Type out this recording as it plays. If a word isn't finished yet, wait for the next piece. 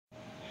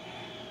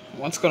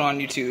What's going on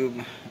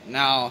YouTube?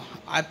 Now,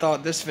 I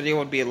thought this video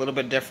would be a little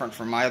bit different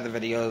from my other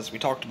videos. We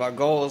talked about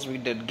goals, we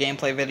did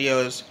gameplay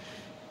videos,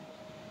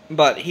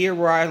 but here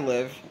where I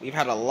live, we've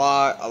had a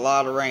lot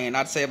of rain.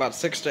 I'd say about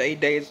 6 to 8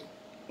 days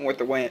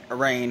worth of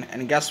rain,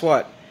 and guess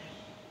what?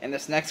 In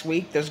this next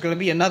week, there's going to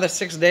be another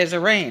 6 days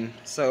of rain.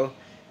 So,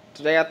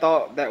 today I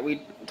thought that we'd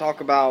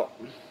talk about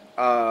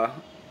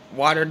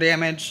water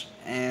damage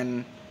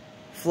and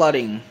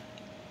flooding.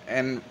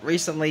 And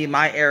recently,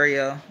 my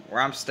area where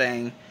I'm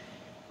staying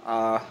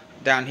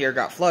down here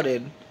got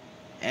flooded,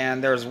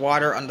 and there's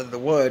water under the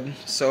wood.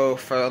 So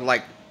for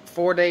like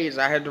 4 days,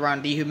 I had to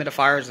run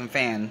dehumidifiers and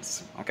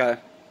fans. Okay,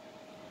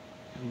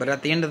 but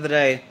at the end of the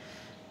day,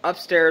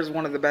 upstairs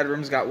one of the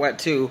bedrooms got wet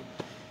too,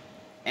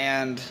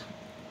 and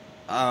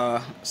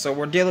so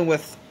we're dealing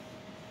with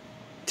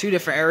 2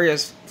 different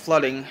areas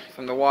flooding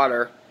from the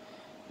water.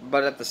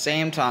 But at the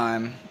same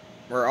time,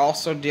 we're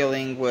also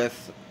dealing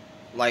with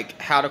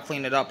like how to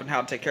clean it up and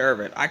how to take care of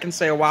it. I can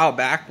say a while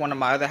back, one of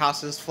my other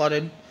houses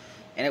flooded,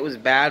 and it was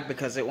bad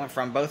because it went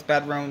from both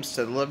bedrooms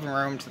to the living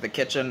room to the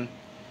kitchen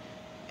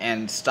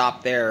and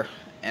stopped there.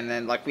 And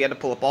then like we had to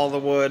pull up all the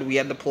wood, we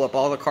had to pull up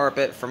all the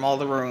carpet from all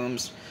the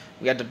rooms,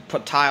 we had to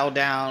put tile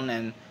down,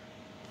 and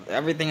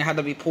everything had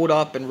to be pulled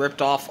up and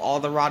ripped off, all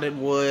the rotted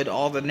wood,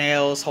 all the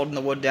nails holding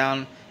the wood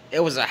down.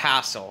 It was a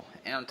hassle.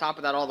 And on top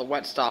of that, all the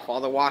wet stuff,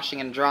 all the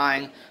washing and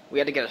drying, we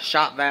had to get a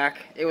shop vac.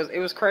 It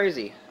was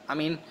crazy. I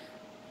mean,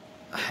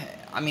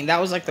 that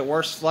was like the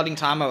worst flooding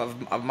time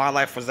of my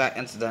life, was that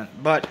incident.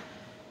 But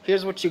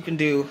here's what you can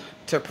do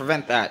to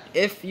prevent that.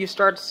 If you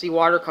start to see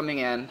water coming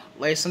in,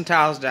 lay some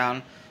towels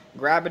down,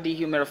 grab a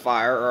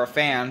dehumidifier or a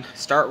fan,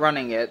 start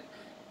running it,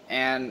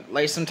 and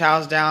lay some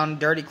towels down,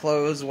 dirty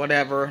clothes,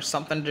 whatever,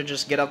 something to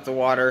just get up the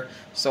water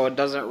so it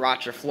doesn't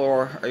rot your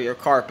floor or your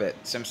carpet.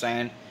 See what I'm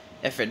saying?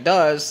 If it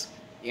does,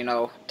 you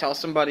know, tell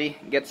somebody,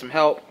 get some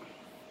help,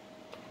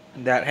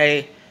 that,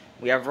 hey,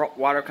 we have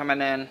water coming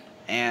in,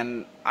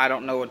 and I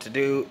don't know what to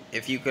do,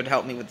 if you could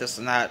help me with this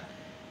and that.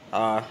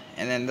 And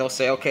then they'll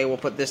say, okay, we'll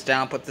put this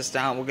down,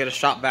 we'll get a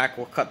shop vac,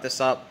 we'll cut this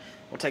up,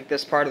 we'll take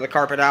this part of the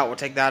carpet out, we'll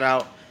take that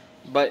out.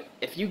 But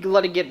if you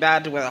let it get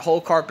bad to where the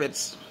whole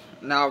carpet's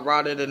now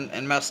rotted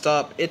and messed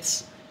up,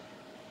 it's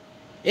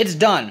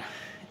done.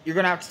 You're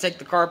gonna have to take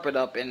the carpet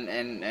up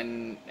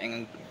and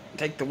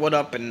take the wood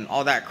up and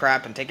all that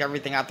crap and take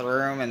everything out the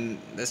room and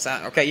this,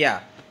 that. Okay,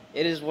 yeah,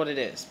 it is what it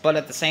is. But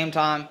at the same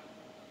time,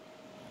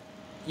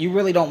 you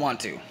really don't want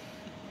to.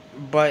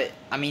 But,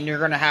 I mean, you're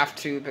going to have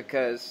to,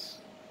 because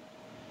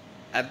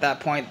at that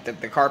point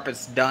the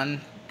carpet's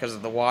done because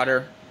of the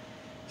water.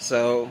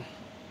 So,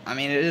 I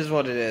mean, it is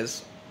what it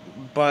is.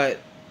 But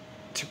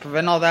to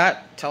prevent all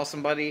that, tell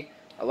somebody,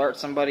 alert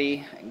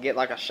somebody, get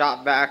like a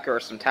shop vac or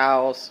some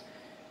towels,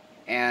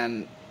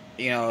 and,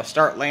 you know,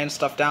 start laying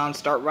stuff down,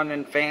 start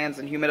running fans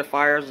and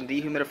humidifiers and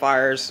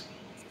dehumidifiers.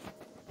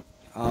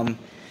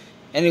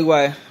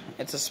 Anyway,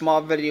 it's a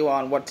small video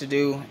on what to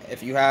do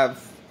if you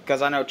have,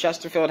 because I know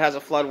Chesterfield has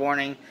a flood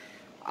warning.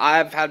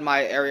 I've had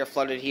my area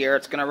flooded here.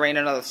 It's going to rain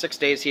another 6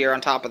 days here on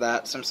top of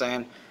that, so I'm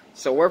saying.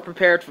 So we're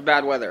prepared for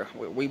bad weather.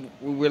 We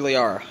really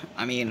are.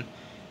 I mean,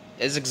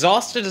 as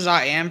exhausted as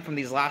I am from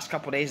these last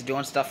couple days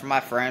doing stuff for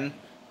my friend,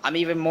 I'm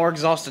even more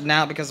exhausted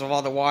now because of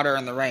all the water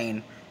and the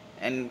rain,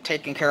 and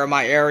taking care of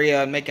my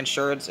area and making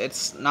sure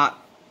it's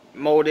not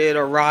molded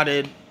or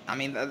rotted. I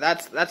mean,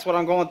 that's what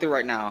I'm going through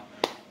right now.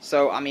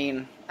 So, I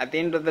mean, at the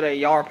end of the day,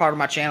 y'all are part of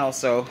my channel,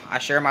 so I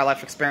share my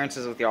life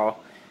experiences with y'all.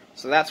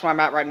 So that's where I'm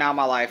at right now in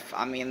my life.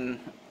 I mean,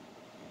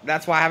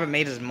 that's why I haven't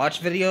made as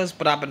much videos,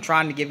 but I've been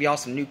trying to give y'all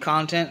some new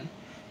content,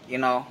 you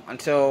know,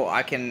 until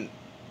I can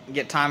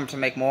get time to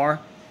make more.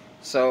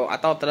 So I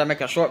thought that I'd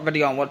make a short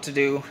video on what to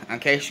do in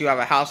case you have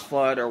a house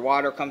flood or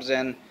water comes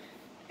in.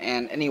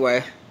 And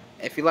anyway,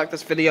 if you like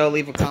this video,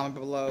 leave a comment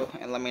below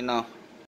and let me know.